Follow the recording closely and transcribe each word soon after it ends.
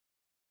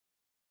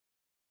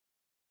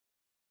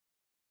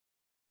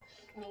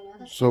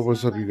So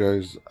what's up, you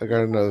guys? I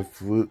got another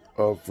food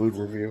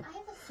review.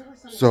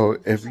 So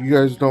if you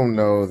guys don't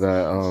know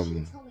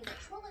that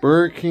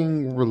Burger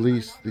King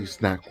released these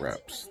snack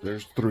wraps.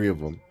 There's 3 of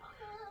them.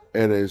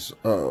 It is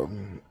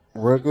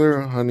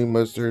regular, honey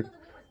mustard,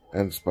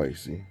 and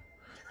spicy.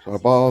 So I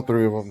bought all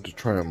 3 of them to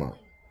try them out.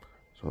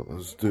 So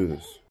let's do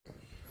this.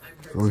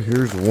 So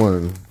here's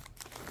one.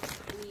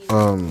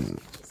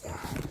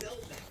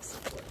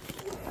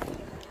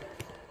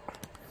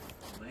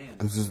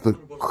 This is the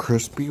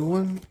crispy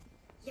one.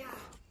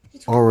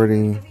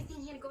 Already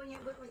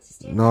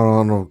not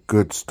on a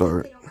good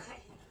start.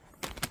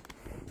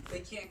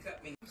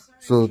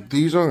 So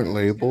these aren't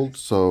labeled,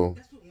 so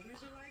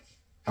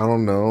I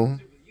don't know.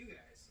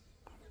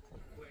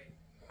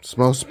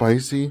 Smells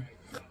spicy.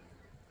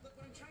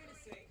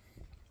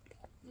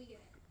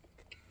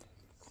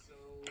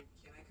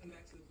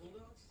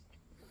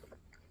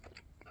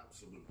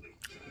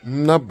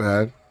 Not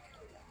bad.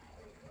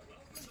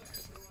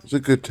 It's a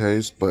good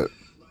taste, but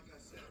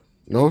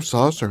no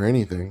sauce or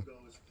anything.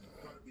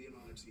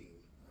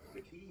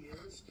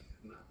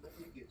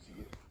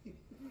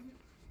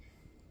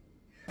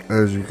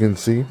 As you can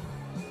see,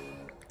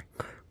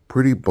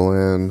 pretty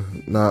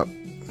bland, not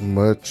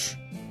much,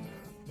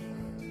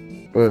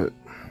 but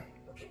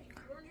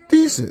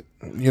decent,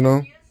 you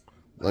know?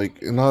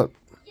 Like, not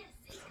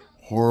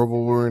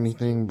horrible or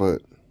anything,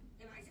 but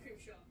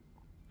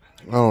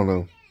I don't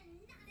know.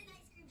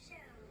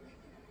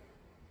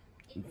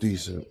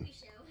 Decent.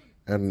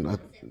 And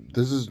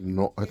this is,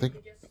 I think,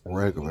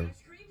 regular.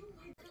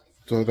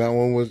 So that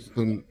one was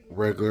the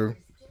regular,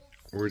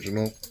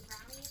 original.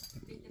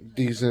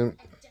 Decent.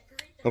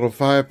 Out of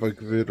 5, I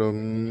give it, I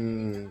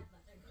want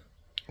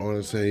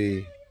to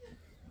say,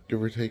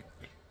 give or take,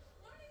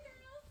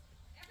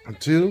 a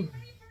 2.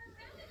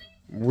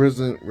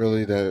 Wasn't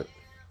really that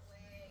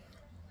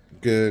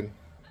good.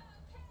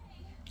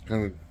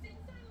 Kind of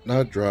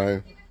not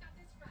dry.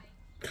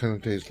 Kind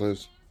of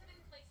tasteless.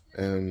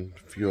 And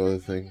a few other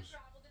things.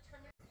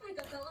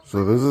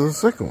 So this is the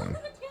second one.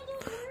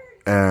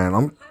 And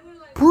I'm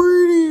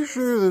pretty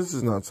sure this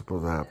is not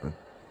supposed to happen.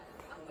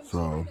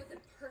 So,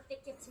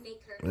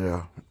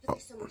 yeah. Oh.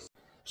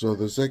 So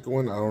the second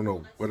one, I don't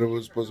know what it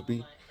was supposed to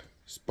be.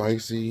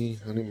 Spicy,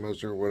 honey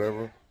mustard,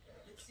 whatever.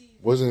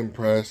 Wasn't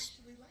impressed.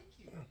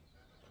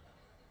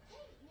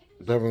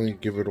 Definitely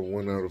give it a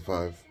 1 out of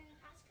 5.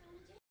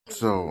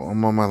 So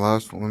I'm on my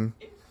last one.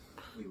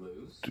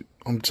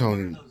 I'm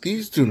telling you,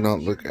 these do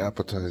not look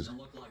appetizing.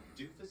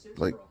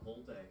 Like,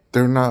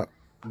 they're not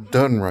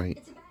done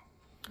right.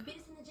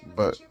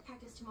 But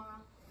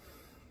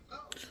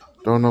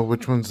don't know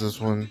which one's this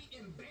one.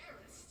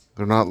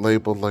 They're not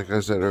labeled like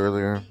I said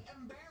earlier.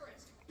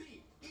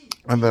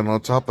 And then on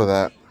top of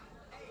that,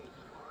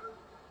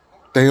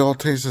 they all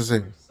taste the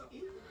same.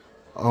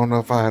 I don't know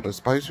if I had a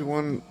spicy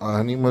one, a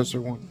honey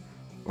mustard one,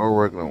 or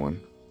a regular one.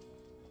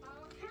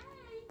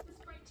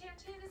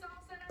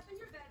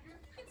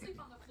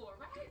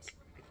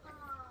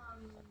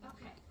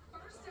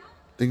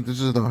 I think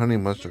this is the honey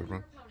mustard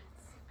one.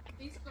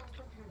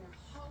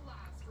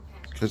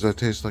 Because it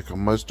tastes like a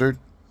mustard,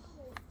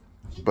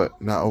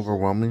 but not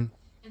overwhelming.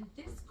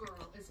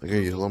 Like a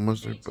yellow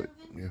mustard, but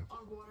yeah.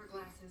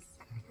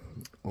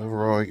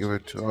 Overall, I give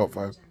it 2 out of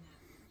 5.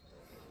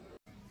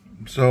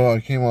 So I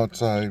came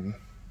outside.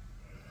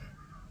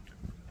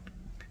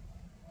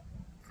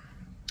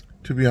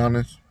 To be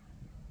honest,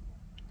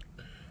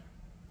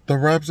 the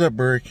wraps at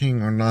Burger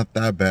King are not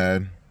that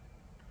bad.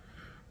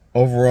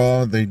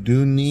 Overall, they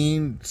do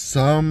need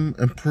some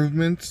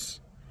improvements.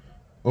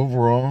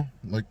 Overall,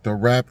 like the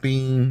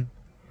wrapping,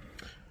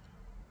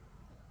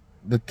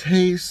 the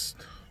taste.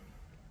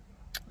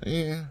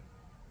 Yeah.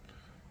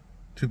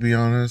 To be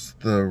honest,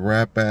 the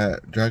wrap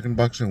at Jack in the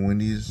Box and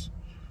Wendy's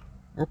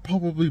were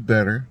probably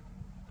better.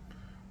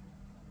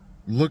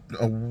 Looked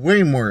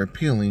way more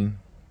appealing.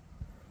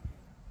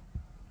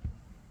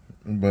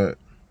 But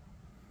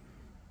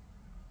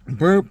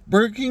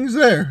Burger King's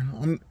there.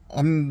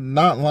 I'm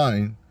not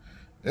lying.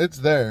 It's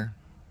there.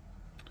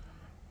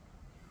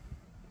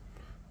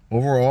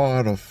 Overall,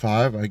 out of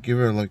 5, I give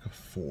it like a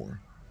 4.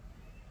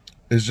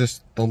 It's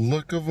just the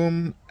look of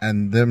them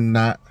and them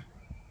not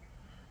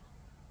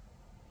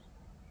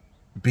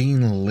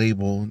being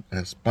labeled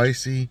as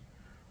spicy,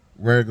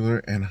 regular,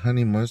 and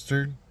honey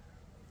mustard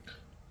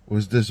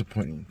was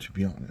disappointing, to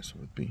be honest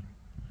with me.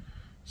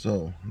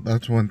 So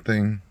that's one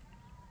thing.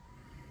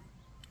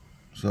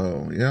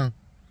 So yeah,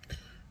 if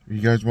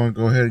you guys want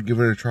to go ahead and give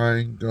it a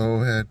try,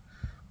 go ahead.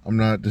 I'm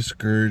not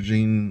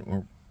discouraging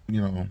or,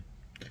 you know,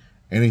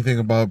 anything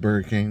about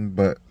Burger King,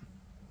 but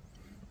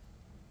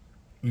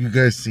you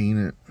guys seen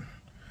it.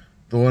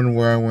 The one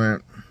where I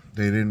went,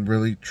 they didn't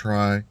really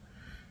try.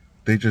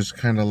 They just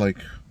kind of like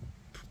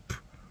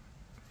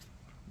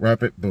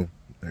wrap it, boom,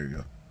 there you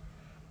go.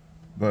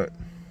 But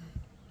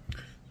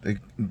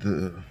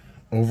the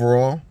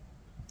overall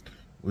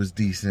was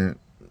decent.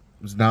 It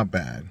was not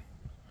bad,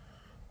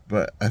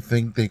 but I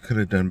think they could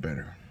have done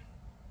better.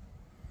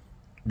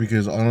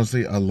 Because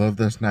honestly, I love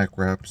the snack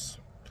wraps.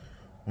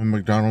 When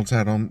McDonald's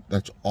had them,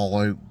 that's all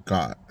I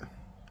got.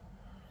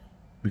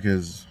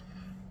 because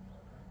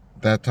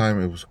that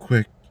time it was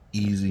quick,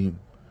 easy.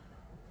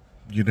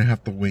 You didn't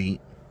have to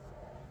wait.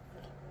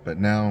 But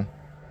now,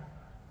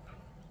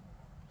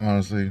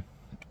 honestly,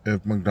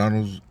 if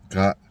McDonald's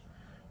got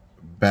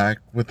back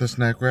with the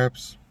snack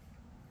wraps,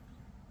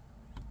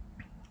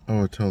 I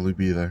would totally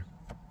be there.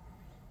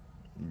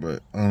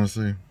 But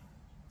honestly,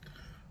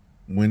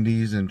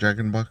 Wendy's and Jack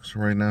in the Box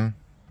right now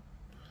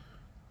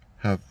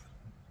have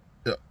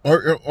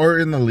are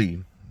in the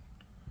lead.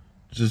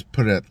 Just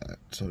put it at that.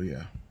 So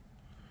yeah.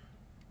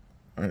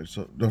 Alright,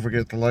 so don't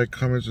forget to like,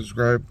 comment,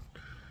 subscribe.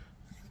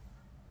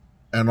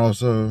 And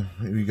also,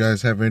 if you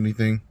guys have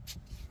anything,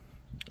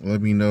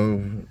 let me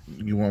know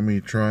you want me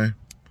to try.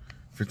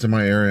 If it's in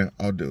my area,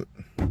 I'll do it.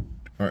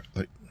 Alright,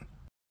 like.